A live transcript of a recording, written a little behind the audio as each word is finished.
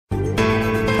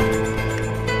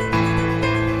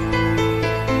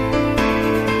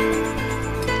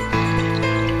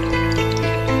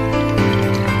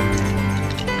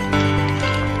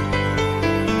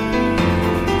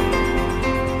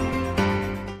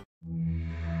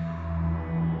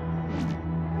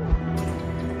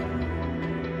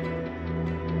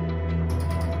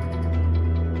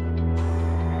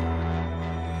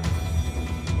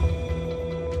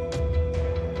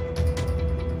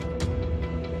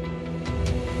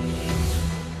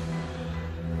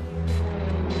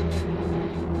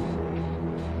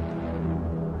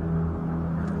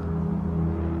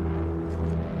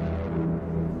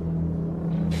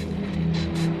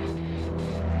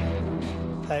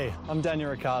Hey, I'm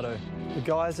Daniel Ricciardo. The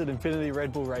guys at Infinity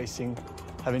Red Bull Racing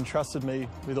have entrusted me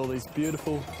with all these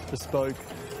beautiful, bespoke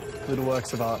little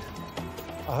works of art.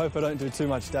 I hope I don't do too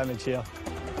much damage here.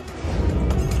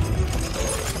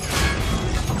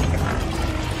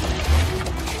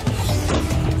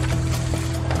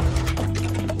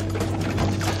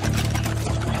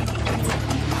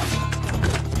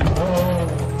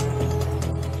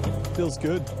 Feels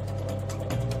good.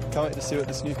 Can't wait to see what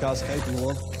this new car's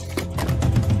capable of.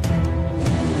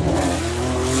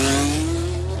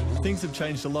 Things have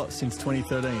changed a lot since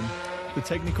 2013. The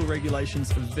technical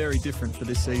regulations are very different for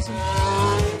this season.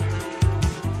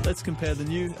 Let's compare the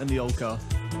new and the old car.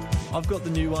 I've got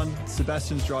the new one,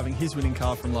 Sebastian's driving his winning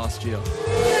car from last year.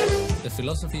 The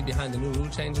philosophy behind the new rule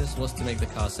changes was to make the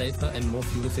car safer and more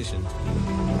fuel efficient.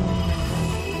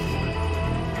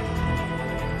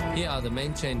 Here are the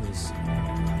main changes.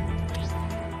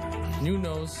 New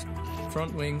nose,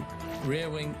 front wing, rear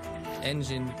wing,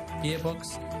 engine,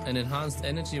 gearbox, an enhanced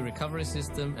energy recovery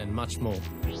system and much more.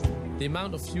 The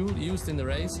amount of fuel used in the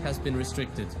race has been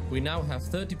restricted. We now have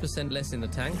 30% less in the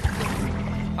tank.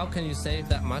 How can you save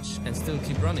that much and still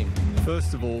keep running?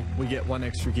 First of all, we get one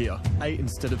extra gear, 8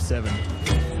 instead of 7.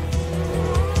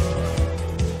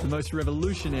 The most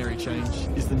revolutionary change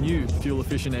is the new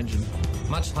fuel-efficient engine.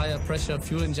 Much higher pressure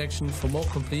fuel injection for more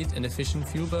complete and efficient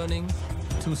fuel burning,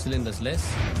 2 cylinders less,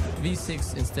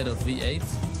 V6 instead of V8.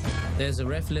 There's a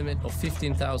ref limit of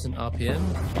 15,000 RPM,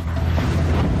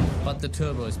 but the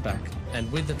turbo is back,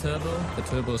 and with the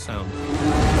turbo sound.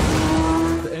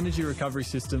 The energy recovery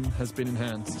system has been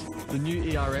enhanced. The new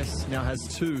ERS now has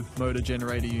 2 motor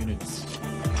generator units.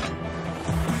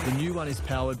 The new one is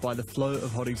powered by the flow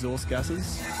of hot exhaust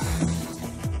gases.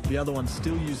 The other one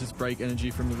still uses brake energy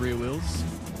from the rear wheels.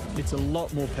 It's a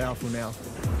lot more powerful now.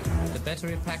 The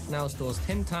battery pack now stores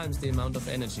 10 times the amount of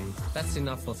energy. That's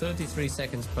enough for 33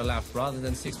 seconds per lap rather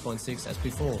than 6.6 as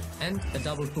before, and a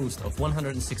double boost of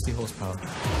 160 horsepower.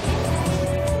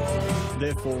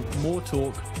 Therefore, more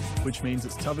torque, which means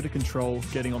it's tougher to control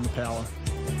getting on the power.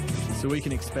 So we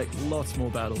can expect lots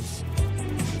more battles.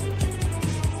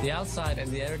 The outside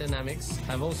and the aerodynamics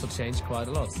have also changed quite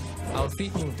a lot. Our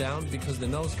feet move down because the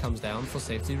nose comes down for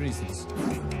safety reasons.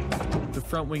 The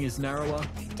front wing is narrower,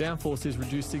 downforce is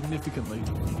reduced significantly.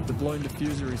 The blown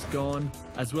diffuser is gone,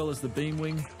 as well as the beam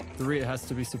wing. The rear has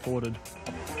to be supported.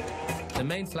 The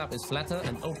main flap is flatter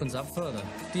and opens up further.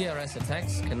 DRS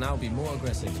attacks can now be more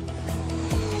aggressive.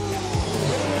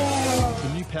 The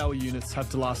new power units have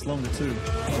to last longer too.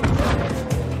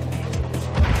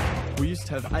 We used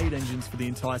to have 8 engines for the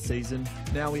entire season.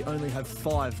 Now we only have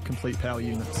 5 complete power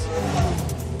units.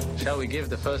 Shall we give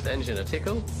the first engine a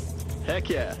tickle? Heck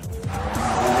yeah!